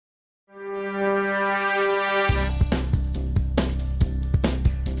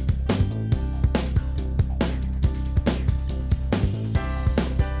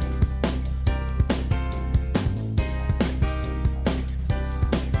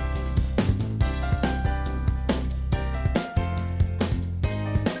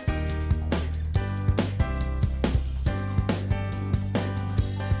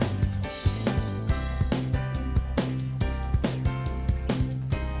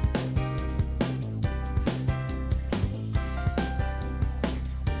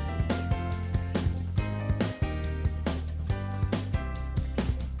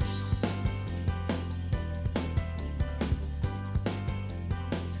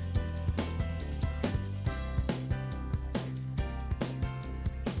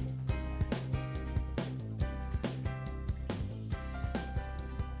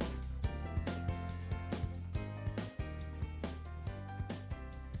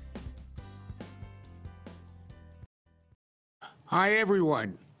Hi,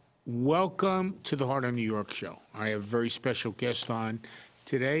 everyone. Welcome to the Heart of New York show. I have a very special guest on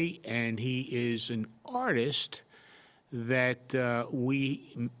today, and he is an artist that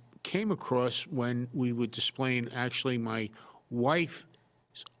we came across when we were displaying actually my wife's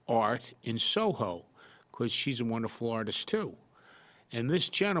art in Soho, because she's a wonderful artist too. And this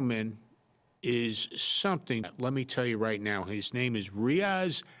gentleman is something, let me tell you right now, his name is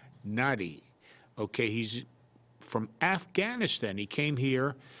Reyaz Nadi. Okay, he's from Afghanistan. He came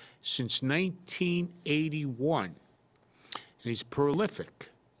here since 1981. And he's prolific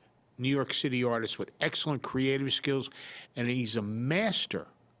New York City artist with excellent creative skills, and he's a master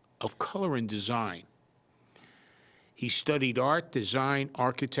of color and design. He studied art, design,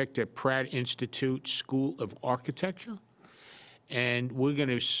 architect at Pratt Institute School of Architecture. And we're going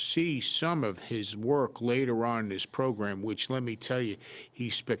to see some of his work later on in this program, which, let me tell you,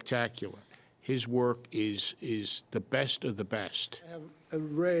 he's spectacular. His work is the best of the best. I have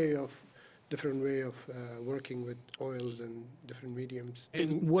different way of working with oils and different mediums.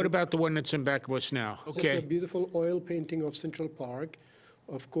 And what about the one that's in back of us now? This Okay. is a beautiful oil painting of Central Park,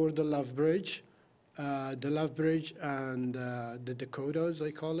 of course the Love Bridge and the Dakotas,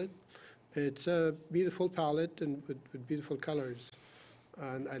 I call it. It's a beautiful palette and with beautiful colors.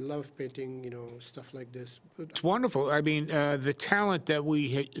 And I love painting, stuff like this. It's wonderful. I mean, the talent that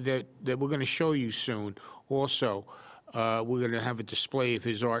that we're going to show you soon. Also, we're going to have a display of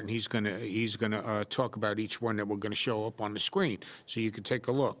his art, and he's going to talk about each one that we're going to show up on the screen, so you can take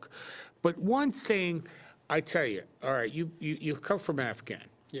a look. But one thing, I tell you, all right, you come from Afghan.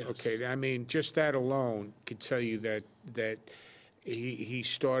 Yes. Okay. I mean, just that alone could tell you that he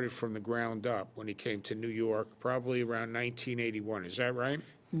started from the ground up when he came to New York, probably around 1981. Is that right?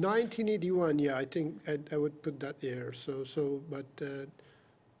 1981, yeah, I think I would put that there. But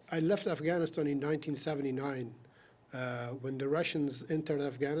I left Afghanistan in 1979. When the Russians entered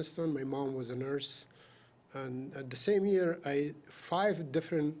Afghanistan, my mom was a nurse. And at the same year, 5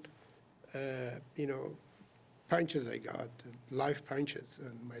 different, punches I got, life punches,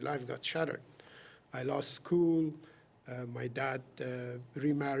 and my life got shattered. I lost school. My dad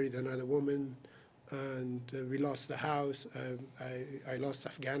remarried another woman, and we lost the house. I lost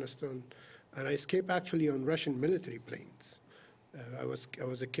Afghanistan, and I escaped actually on Russian military planes. I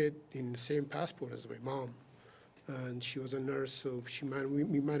was a kid in the same passport as my mom, and she was a nurse, so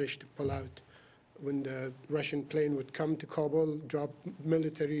we managed to pull out. When the Russian plane would come to Kabul, drop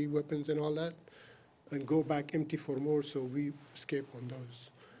military weapons and all that, and go back empty for more, so we escaped on those.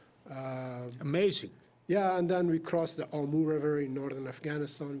 Amazing. Yeah, and then we crossed the Amur River in northern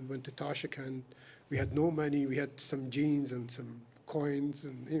Afghanistan. We went to Tashkent. We had no money. We had some jeans and some coins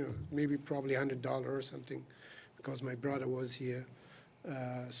and, maybe probably $100 or something, because my brother was here,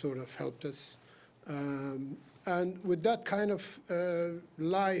 sort of helped us. And with that kind of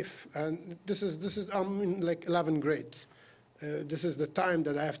life, and I'm in like 11th grade. This is the time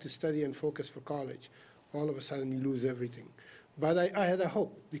that I have to study and focus for college. All of a sudden, you lose everything. But I had a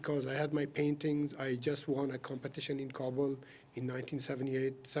hope, because I had my paintings. I just won a competition in Kabul in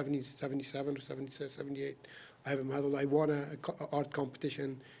 1978, 77 or 78. I have a medal. I won an art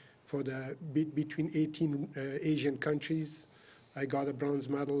competition for between 18 Asian countries. I got a bronze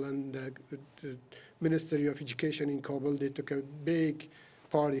medal, and the Ministry of Education in Kabul, they took a big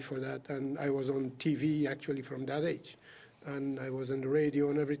party for that. And I was on TV actually from that age. And I was on the radio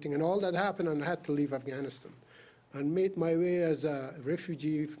and everything. And all that happened, and I had to leave Afghanistan. And made my way as a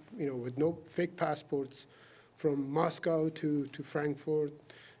refugee, with no fake passports, from Moscow to Frankfurt.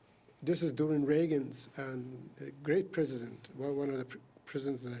 This is during Reagan's, and a great president, one of the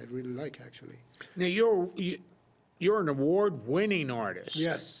presidents that I really like, actually. Now, you're an award-winning artist.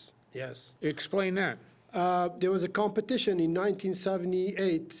 Yes, yes. Explain that. There was a competition in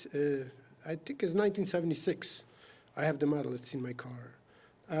 1978, I think it's 1976. I have the medal, it's in my car.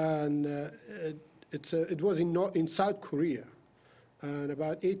 And it was in South Korea, and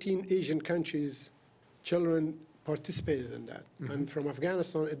about 18 Asian countries, children participated in that. Mm-hmm. And from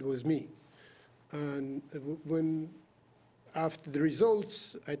Afghanistan, it was me. And after the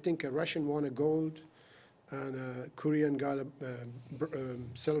results, I think a Russian won a gold, and a Korean got a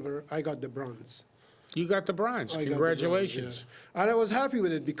silver. I got the bronze. You got the bronze. Congratulations. The bronze, yeah. And I was happy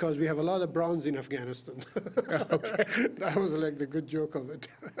with it, because we have a lot of bronze in Afghanistan. Okay. That was like the good joke of it.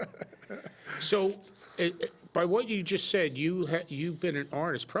 So, by what you just said, you've been an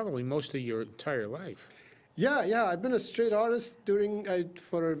artist probably most of your entire life. Yeah. I've been a straight artist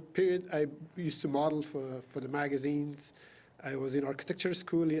for a period. I used to model for the magazines. I was in architecture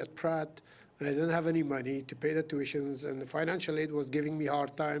school at Pratt, and I didn't have any money to pay the tuitions, and the financial aid was giving me a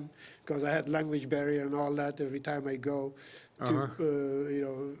hard time because I had language barrier and all that every time I go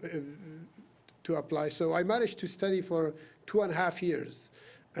to, to apply. So I managed to study for 2.5 years.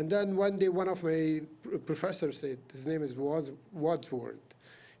 And then one day, one of my professors said, his name is Wadsworth.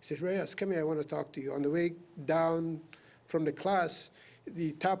 He said, Reyaz, come here, I want to talk to you. On the way down from the class,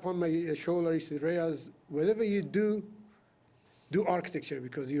 he tapped on my shoulder. He said, Reyaz, whatever you do architecture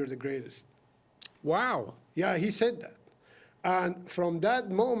because you're the greatest. Wow. Yeah, he said that. And from that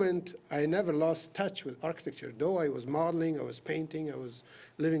moment, I never lost touch with architecture. Though I was modeling, I was painting, I was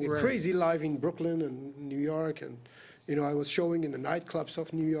living a crazy life in Brooklyn and New York. And, I was showing in the nightclubs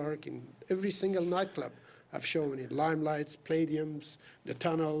of New York, in every single nightclub. I've shown in Limelights, Palladiums, the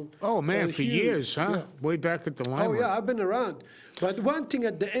Tunnel. Oh, man, for years, huh? Yeah. Way back at the Limelight. Oh, yeah, I've been around. But one thing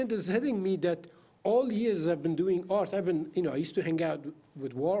at the end is hitting me that all years I've been doing art. I've been, I used to hang out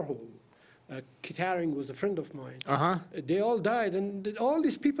with Warhol. Kettering was a friend of mine. They all died, and all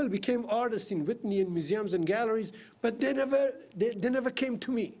these people became artists in Whitney and museums and galleries, but they never came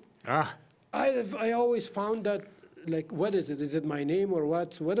to me. I always found that, like, what is it? Is it my name or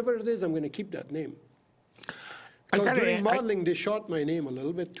what? So whatever it is, I'm going to keep that name. Because during modeling, they short my name a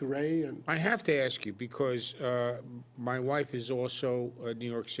little bit to Ray. And I have to ask you, because my wife is also a New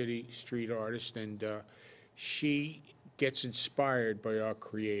York City street artist, and she gets inspired by our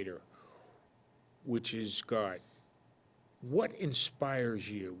creator, which is God. What inspires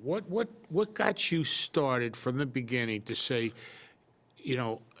you? What got you started from the beginning to say,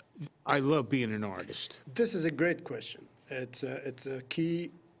 I love being an artist? This is a great question. It's a key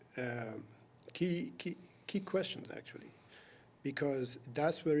questions, actually, because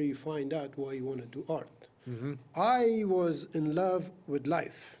that's where you find out why you want to do art. I was in love with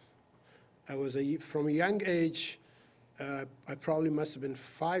life. I was from a young age. I probably must have been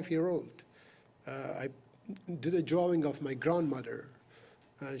 5-year-old. I did a drawing of my grandmother,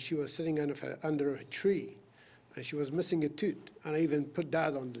 and she was sitting under a tree, and she was missing a tooth, and I even put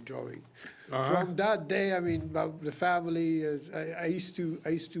that on the drawing. From that day, I mean, the family. I used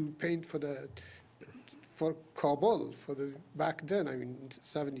to paint for Kabul back then. I mean,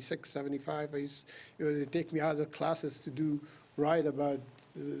 76, 75. They take me out of classes to write about.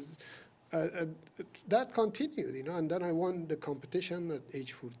 That continued, and then I won the competition at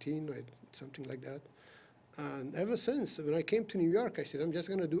age 14. Something like that. And ever since, when I came to New York, I said, I'm just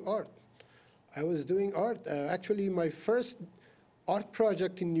going to do art. I was doing art. Actually, my first art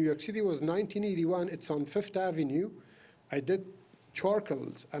project in New York City was 1981. It's on Fifth Avenue. I did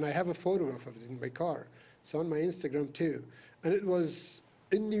charcoals, and I have a photograph of it in my car. It's on my Instagram, too. And it was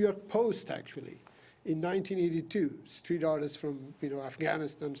in New York Post, actually, in 1982. Street artists from,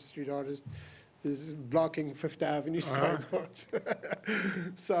 Afghanistan, street artists, blocking Fifth Avenue sidewalks.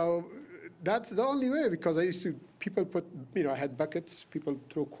 So that's the only way, because people put, I had buckets, people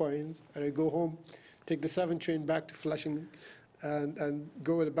throw coins, and I go home, take the 7 train back to Flushing, and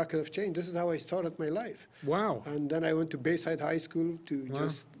go with a bucket of change. This is how I started my life. Wow. And then I went to Bayside High School to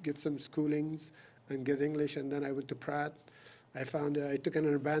just get some schoolings and get English, and then I went to Pratt. I took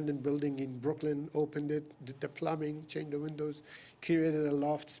an abandoned building in Brooklyn, opened it, did the plumbing, changed the windows, created a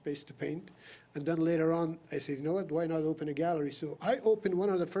loft space to paint. And then later on, I said, you know what, why not open a gallery? So I opened one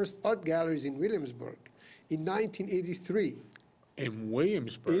of the first art galleries in Williamsburg in 1983. In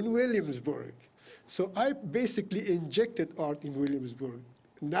Williamsburg? In Williamsburg. So I basically injected art in Williamsburg.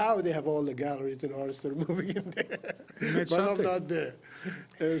 Now they have all the galleries and artists are moving in there. But I'm not there.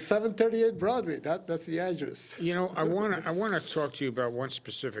 738 Broadway, that's the address. I want to talk to you about one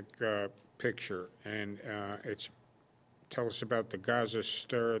specific picture, and it's tell us about the Gaza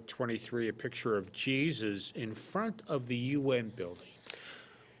Stir 23, a picture of Jesus in front of the UN building.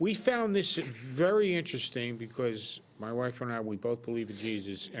 We found this very interesting because my wife and I, we both believe in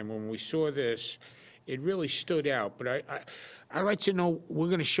Jesus, and when we saw this, it really stood out. But I'd like to know, we're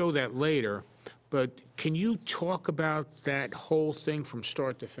going to show that later, but can you talk about that whole thing from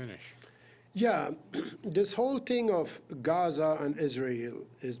start to finish? Yeah, this whole thing of Gaza and Israel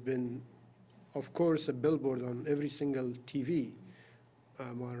has been, of course, a billboard on every single TV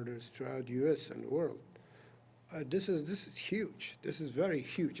monitors throughout the U.S. and the world. This is huge. This is very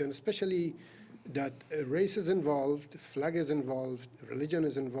huge, and especially that race is involved, flag is involved, religion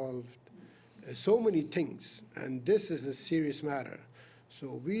is involved, so many things, and this is a serious matter.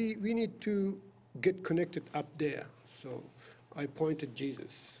 So we need to get connected up there. So I pointed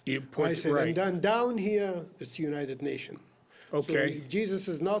Jesus. I said, and then down here, it's United Nations. Okay. So Jesus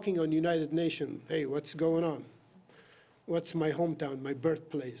is knocking on United Nations. Hey, what's going on? What's my hometown, my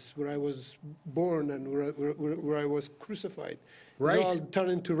birthplace, where I was born and where I was crucified? Right. It's all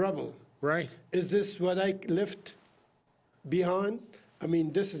turned into rubble. Right. Is this what I left behind? I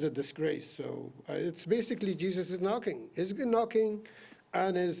mean, this is a disgrace. So it's basically Jesus is knocking. He's knocking,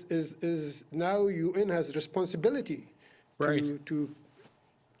 and is now UN has responsibility Right. to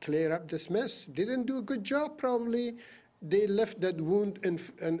clear up this mess. They didn't do a good job, probably. They left that wound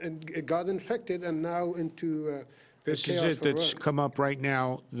and got infected, and now into This is chaos it for that's world. come up right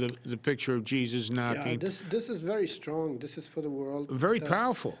now, the picture of Jesus Yeah, knocking. this is very strong. This is for the world. Very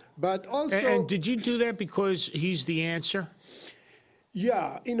powerful. But also, And did you do that because he's the answer?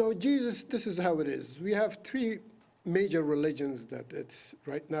 yeah, Jesus, this is how it is. We have three major religions that it's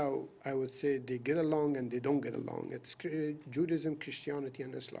right now, I would say they get along and they don't get along. It's Judaism, Christianity,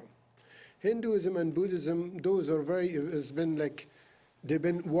 and Islam. Hinduism and Buddhism, those are it's been like, they've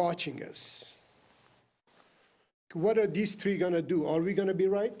been watching us. What are these three going to do? Are we going to be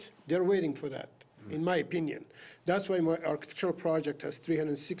right? They're waiting for that, in my opinion. That's why my architectural project has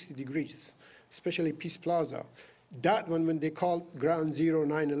 360 degrees, especially Peace Plaza. That one, when they called Ground Zero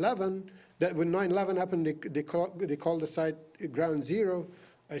 9/11, that when 9/11 happened, they called the site Ground Zero.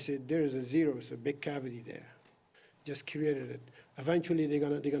 I said, there is a zero, it's a big cavity there. Just created it. Eventually,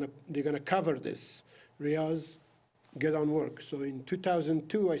 they're gonna cover this. Reyaz, get on work. So in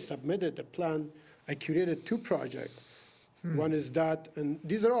 2002, I submitted a plan. I created two projects. One is that, and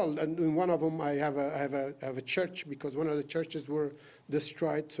these are all. And in one of them, I have a church because one of the churches were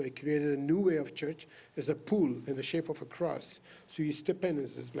destroyed. So I created a new way of church. It's a pool in the shape of a cross. So you step in,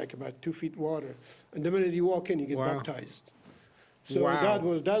 it's like about 2 feet water, and the minute you walk in, you get Wow. baptized. So Wow.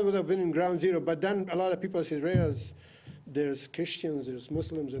 that would have been in Ground Zero. But then a lot of people said, Reyaz, there's Christians, there's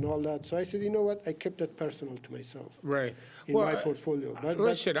Muslims, and all that. So I said, you know what? I kept that personal to myself Right. in my portfolio. But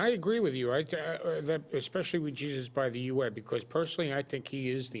Listen, I agree with you, that especially with Jesus by the UN, because personally, I think he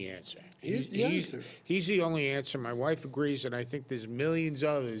is the answer. He's the answer. He's the only answer. My wife agrees, and I think there's millions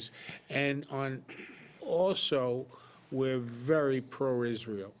others. And also, we're very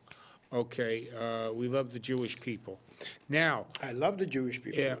pro-Israel. Okay, we love the Jewish people. Now, I love the Jewish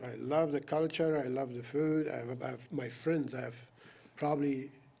people. Yeah. I love the culture. I love the food. I have my friends. I have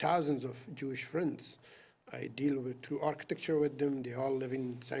probably thousands of Jewish friends. I deal with through architecture with them. They all live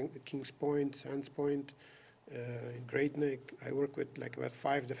in Kings Point, Sands Point, Great Neck. I work with like about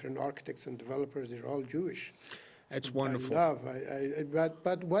 5 different architects and developers. They're all Jewish. that's wonderful. At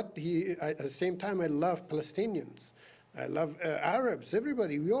the same time, I love Palestinians. I love Arabs,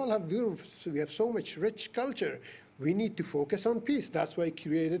 everybody. We all have we have so much rich culture. We need to focus on peace. That's why I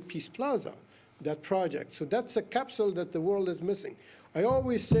created Peace Plaza, that project. So that's a capsule that the world is missing. I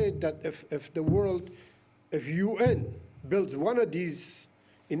always say that if UN builds one of these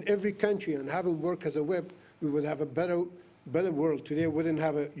in every country and have them work as a web, we would have a better world. Today, we wouldn't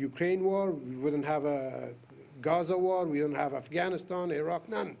have a Ukraine war, we wouldn't have a Gaza war, we don't have Afghanistan, Iraq,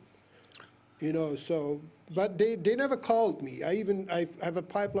 none. But they never called me. I have a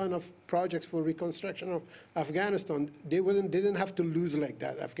pipeline of projects for reconstruction of Afghanistan. They didn't have to lose like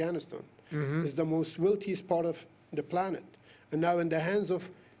that. Afghanistan is the most wealthiest part of the planet. And now in the hands of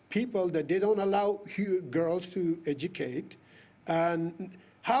people that they don't allow girls to educate. And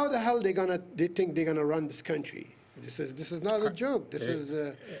how the hell they think they're gonna run this country? This is not a joke. This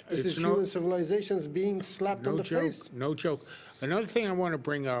is human civilizations being slapped on the face. No joke. Another thing I want to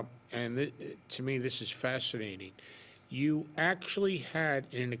bring up, and to me this is fascinating, you actually had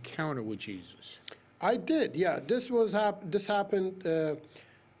an encounter with Jesus. I did, yeah. This happened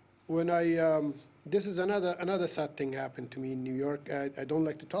when this is another sad thing happened to me in New York. I don't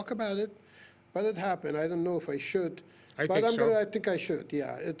like to talk about it, but it happened. I don't know if I should. I think I should,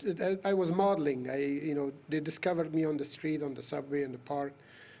 yeah. I was modeling. They discovered me on the street, on the subway, in the park.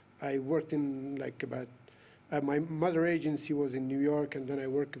 I worked in my mother agency was in New York, and then I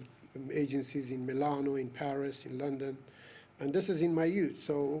worked with agencies in Milano, in Paris, in London. And this is in my youth.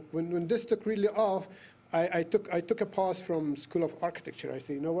 So when this took really off, I took a pause from School of Architecture. I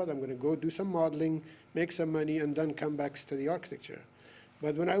said, you know what, I'm going to go do some modeling, make some money, and then come back study architecture.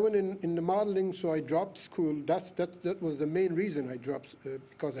 But when I went in the modeling, so I dropped school. That was the main reason I dropped,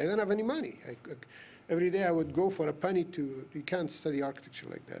 because I didn't have any money. Every day I would go for a penny you can't study architecture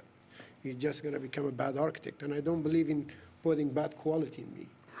like that. You're just going to become a bad architect. And I don't believe in putting bad quality in me.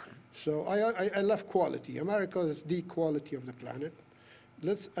 So I love quality. America is the quality of the planet.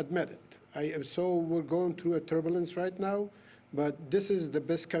 Let's admit it. So we're going through a turbulence right now, but this is the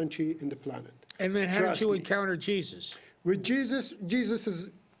best country in the planet. And then how did you encounter Jesus? With Jesus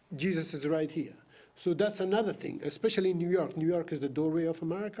is right here. So that's another thing, especially in New York. New York is the doorway of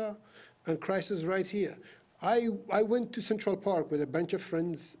America, and Christ is right here. I went to Central Park with a bunch of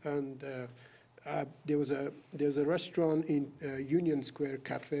friends, and there was a restaurant in Union Square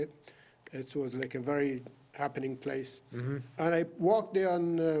Cafe, It was like a very happening place. And I walked there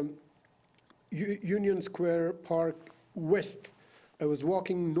on Union Square Park West. I was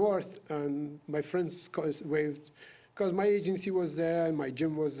walking north, and my friends waved, because my agency was there and my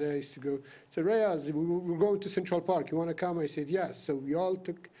gym was there. I used to go, so Reyaz, we're going to Central Park. You want to come? I said, yes. So we all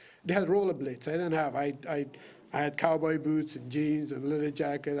took, they had rollerblades. I didn't have. I had cowboy boots and jeans and a leather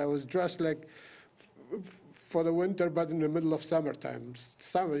jacket. I was dressed like for the winter, but in the middle of summertime.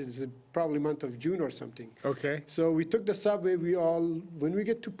 Summer is probably month of June or something. Okay. So we took the subway. When we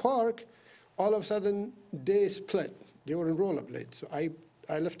get to park, all of a sudden they split. They were in rollerblades. So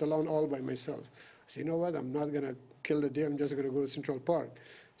I left alone all by myself. I said, you know what? I'm not going to kill the day. I'm just going to go to Central Park.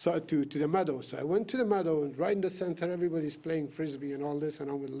 So to the meadow. So I went to the meadow, and right in the center, everybody's playing Frisbee and all this, and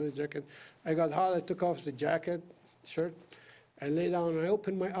I'm with a little jacket. I got hot. I took off the jacket, shirt. I lay down, and I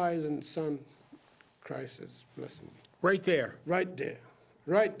opened my eyes, and the sun, Christ is blessing me. Right there. Right there.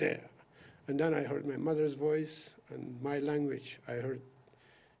 Right there. And then I heard my mother's voice and my language. I heard,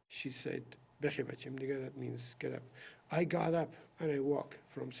 she said, "Bekhi bachim," that means get up. I got up, and I walked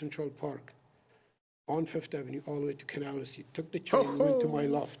from Central Park on Fifth Avenue all the way to Canal Street, took the train, went to my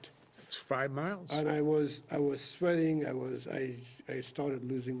loft. It's 5 miles. And I was sweating. I started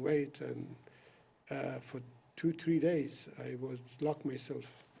losing weight, and for 2-3 days I was locked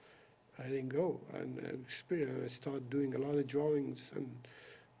myself. I didn't go, and I started doing a lot of drawings, and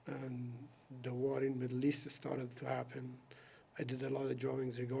the war in Middle East started to happen. I did a lot of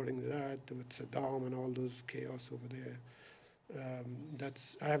drawings regarding that with Saddam and all those chaos over there.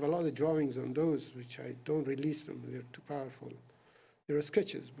 I have a lot of drawings on those, which I don't release them. They're too powerful. They're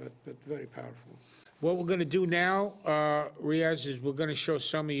sketches, but very powerful. What we're going to do now, Reyaz, is we're going to show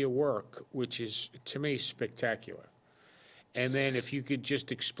some of your work, which is, to me, spectacular. And then if you could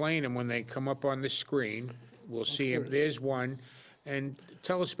just explain them when they come up on the screen, we'll see them. There's one. And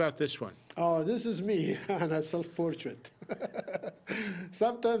tell us about this one. Oh, this is me and a self-portrait.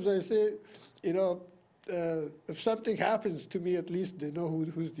 Sometimes I say, you know, if something happens to me, at least they know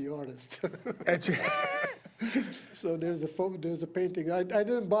who's the artist. That's So there's a painting. I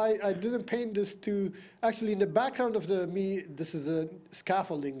didn't paint this to, actually in the background of this is a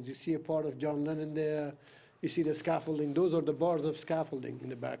scaffolding. You see a part of John Lennon there. You see the scaffolding. Those are the bars of scaffolding in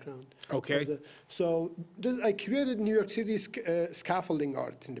the background. Okay. I created New York City scaffolding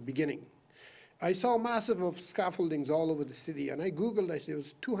art in the beginning. I saw massive of scaffoldings all over the city, and I Googled, I said, it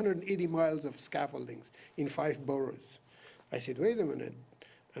was 280 miles of scaffoldings in 5 boroughs. I said, wait a minute,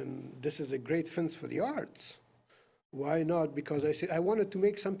 and this is a great fence for the arts. Why not? Because I said, I wanted to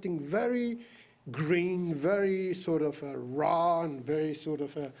make something very green, very sort of raw, and very sort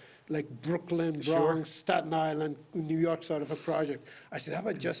of like Brooklyn, Bronx, Staten Island, New York sort of a project. I said, how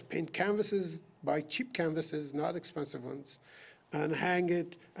about just paint canvases, buy cheap canvases, not expensive ones, and hang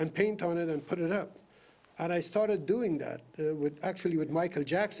it and paint on it and put it up. And I started doing that with Michael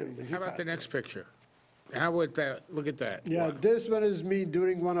Jackson when he How about the passed next away. picture? How would that, look at that. Yeah, Wow. this one is me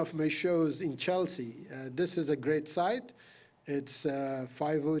during one of my shows in Chelsea. This is a great site. It's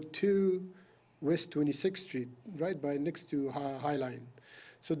 502 West 26th Street, right next to High Line.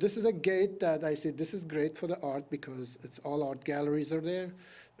 So this is a gate that I said, this is great for the art because it's all art galleries are there.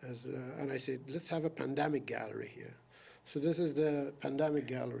 And I said, let's have a pandemic gallery here. So this is the pandemic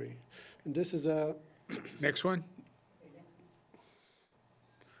gallery. And this is a... Next one?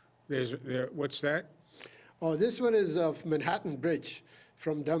 What's that? Oh, this one is of Manhattan Bridge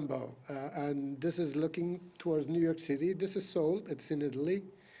from Dumbo. And this is looking towards New York City. This is sold. It's in Italy.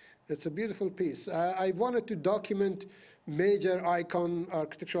 It's a beautiful piece. I wanted to document major icon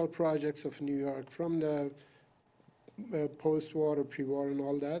architectural projects of New York from the post-war or pre-war and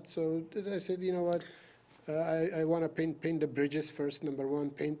all that. So I said, you know what? I want to paint the bridges first, number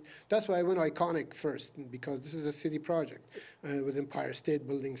one. That's why I went iconic first, because this is a city project with Empire State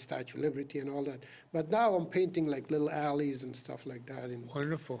Building, Statue of Liberty, and all that. But now I'm painting like little alleys and stuff like that.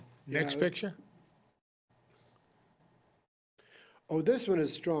 Wonderful. Yeah. Next picture? Oh, this one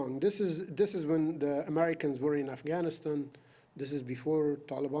is strong. This is when the Americans were in Afghanistan. This is before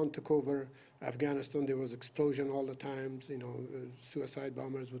Taliban took over Afghanistan. There was explosion all the time. You know, suicide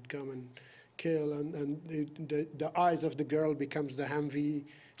bombers would come and kill, and the eyes of the girl becomes the Humvee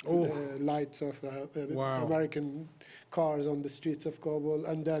lights of Wow. American cars on the streets of Kabul,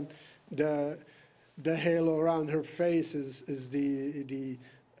 and then the halo around her face is the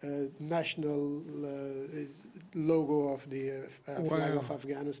national logo of the flag of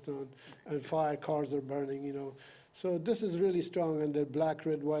Afghanistan, and fire cars are burning, you know. So this is really strong, and the black,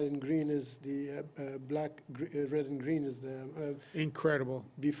 red, white, and green is the red and green is the Incredible.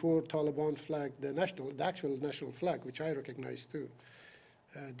 before Taliban flag, the actual national flag, which I recognize too.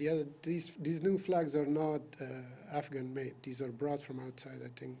 These new flags are not Afghan made. These are brought from outside. I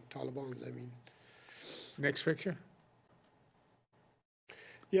think Taliban's. I mean. Next picture.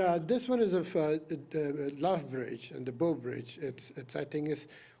 Yeah, this one is of the Love Bridge and the Bow Bridge. It's I think it's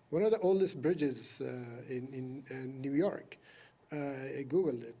one of the oldest bridges in New York. I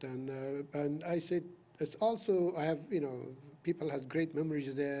googled it and I said it's also I have people has great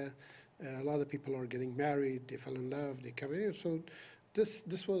memories there. A lot of people are getting married. They fell in love. They come in. So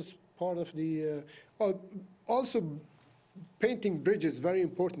this was part of the also. Painting bridges is very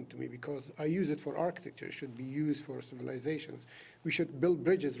important to me because I use it for architecture. It should be used for civilizations. We should build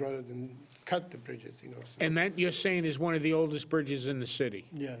bridges rather than cut the bridges, So. And that, you're saying, is one of the oldest bridges in the city?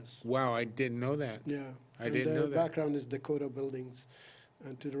 Yes. Wow, I didn't know that. Yeah. I didn't know that. The background is Dakota buildings.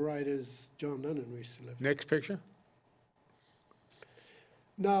 And to the right is John Lennon, we used to live. Next picture.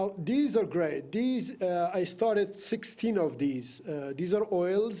 Now, these are great. These, I started 16 of these. These are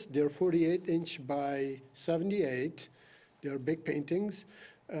oils. They're 48-inch by 78. They are big paintings.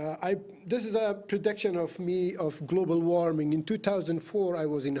 This is a prediction of me of global warming. In 2004, I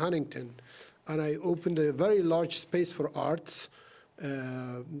was in Huntington, and I opened a very large space for arts.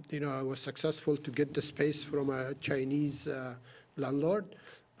 I was successful to get the space from a Chinese landlord,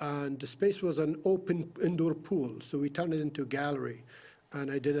 and the space was an open indoor pool, so we turned it into a gallery. And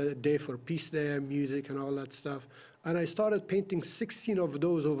I did a day for peace there, music and all that stuff. And I started painting 16 of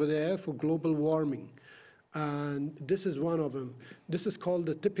those over there for global warming. And this is one of them. This is called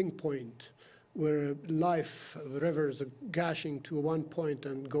the tipping point, where rivers are gashing to one point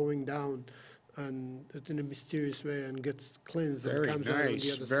and going down and in a mysterious way and gets cleansed and comes out on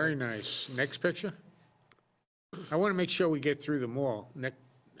the other side. Very nice. Next picture. I want to make sure we get through them all.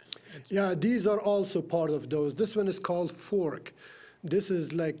 Yeah, these are also part of those. This one is called Fork. This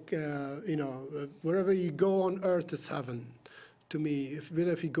is like, wherever you go on earth, it's heaven to me.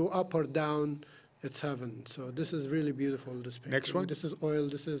 If you go up or down, it's heaven. So this is really beautiful, this painting. Next one. This is oil.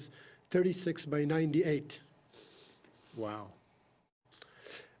 This is 36 by 98. Wow.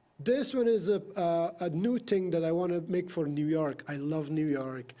 This one is a new thing that I want to make for New York. I love New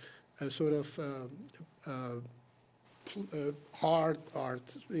York, a sort of hard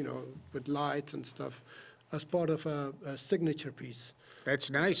art, with lights and stuff, as part of a signature piece. That's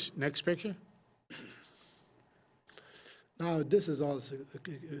nice. Next picture. Now, this is also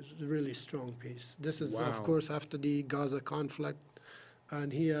a really strong piece. This is, of course, after the Gaza conflict.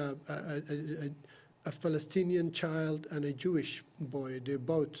 And here, a Palestinian child and a Jewish boy, they're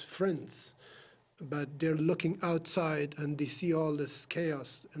both friends. But they're looking outside and they see all this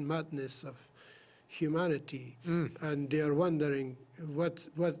chaos and madness of humanity. And they're wondering what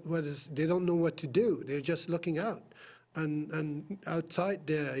is, they don't know what to do. They're just looking out. And outside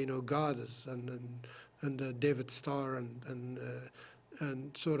there, God is, and David Starr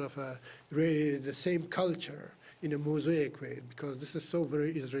and sort of really the same culture in a mosaic way, because this is so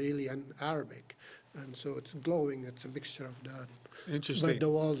very Israeli and Arabic, and so it's glowing. It's a mixture of that. Interesting. But the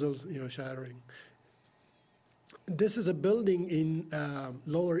walls are shattering. This is a building in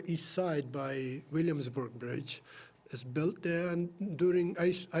Lower East Side by Williamsburg Bridge. It's built there, and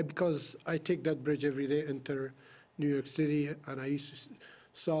because I take that bridge every day, enter New York City, and I used to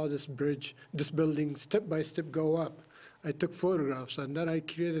saw this bridge, this building, step by step go up. I took photographs, and then I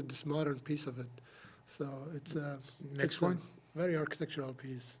created this modern piece of it. So it's a very architectural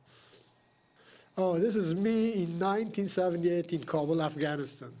piece. Oh, this is me in 1978 in Kabul,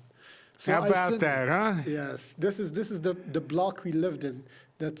 Afghanistan. So how about that, huh? Yes, this is the block we lived in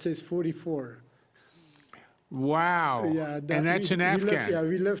that says 44. Wow. Yeah, and that's in Afghan.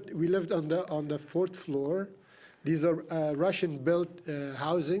 We lived on the fourth floor. These are Russian-built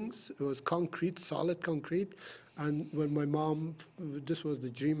housings. It was concrete, solid concrete. And when my mom, this was the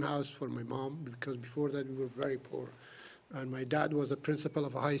dream house for my mom, because before that we were very poor. And my dad was a principal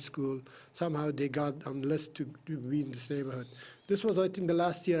of a high school. Somehow they got on the list to be in this neighborhood. This was, I think, the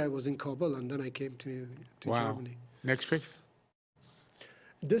last year I was in Kabul, and then I came to Germany. Next picture.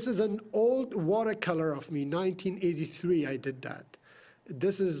 This is an old watercolor of me, 1983 I did that.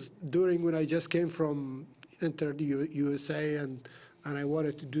 This is during when I just came from entered the USA, and I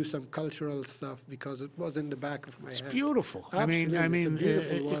wanted to do some cultural stuff because it was in the back of my head. It's beautiful. Absolutely. I mean, it's a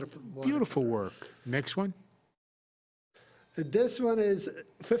beautiful beautiful work. Next one. This one is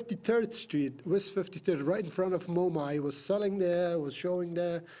 53rd Street, West 53rd, right in front of MoMA. I was selling there, was showing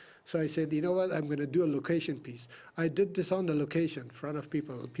there. So I said, you know what, I'm going to do a location piece. I did this on the location, in front of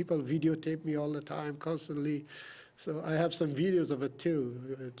people. People videotape me all the time, constantly. So I have some videos of it,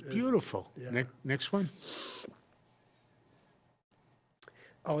 too. Beautiful. Yeah. Next one.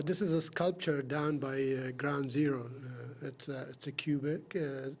 Oh, this is a sculpture down by Ground Zero It's a cubic.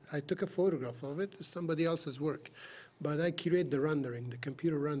 I took a photograph of it. It's somebody else's work. But I create the rendering, the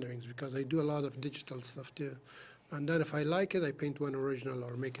computer renderings, because I do a lot of digital stuff too. And then if I like it, I paint one original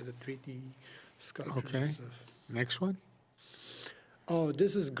or make it a 3D sculpture Okay. and stuff. Next one? Oh,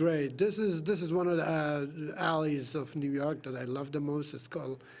 this is great. This is one of the alleys of New York that I love the most.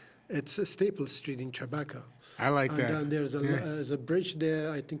 It's Staples Street in Tribeca. I like that. And then there's Yeah. there's a bridge there.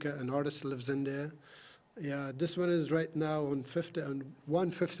 I think an artist lives in there. Yeah, this one is right now on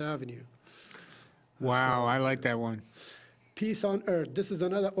 1 Fifth Avenue. Wow, I like that one. Peace on Earth. This is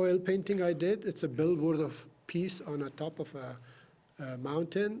another oil painting I did. It's a billboard of peace on the top of a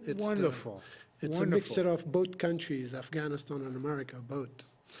mountain. It's Wonderful. It's Wonderful. a mixture of both countries, Afghanistan and America, both.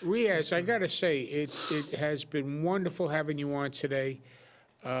 Reyaz, I got to say, it has been wonderful having you on today.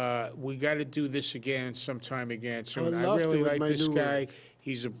 We got to do this again sometime again soon. I'd I love to really with like my this new guy. work.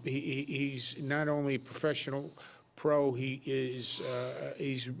 He's not only a professional pro, he's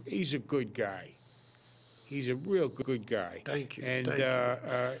a good guy. He's a real good guy. Thank you, And thank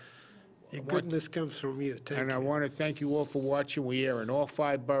you. Your goodness comes from you. Thank and I you. want to thank you all for watching. We are in all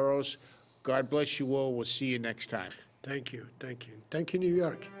 5 boroughs. God bless you all. We'll see you next time. Thank you, thank you. Thank you, New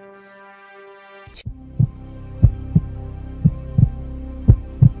York.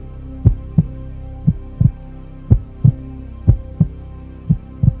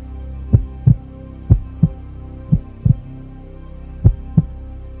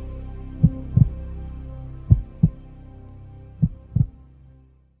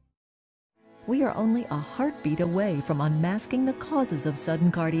 We are only a heartbeat away from unmasking the causes of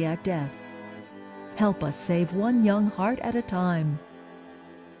sudden cardiac death. Help us save one young heart at a time.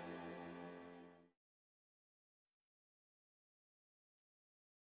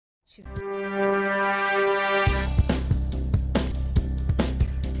 She's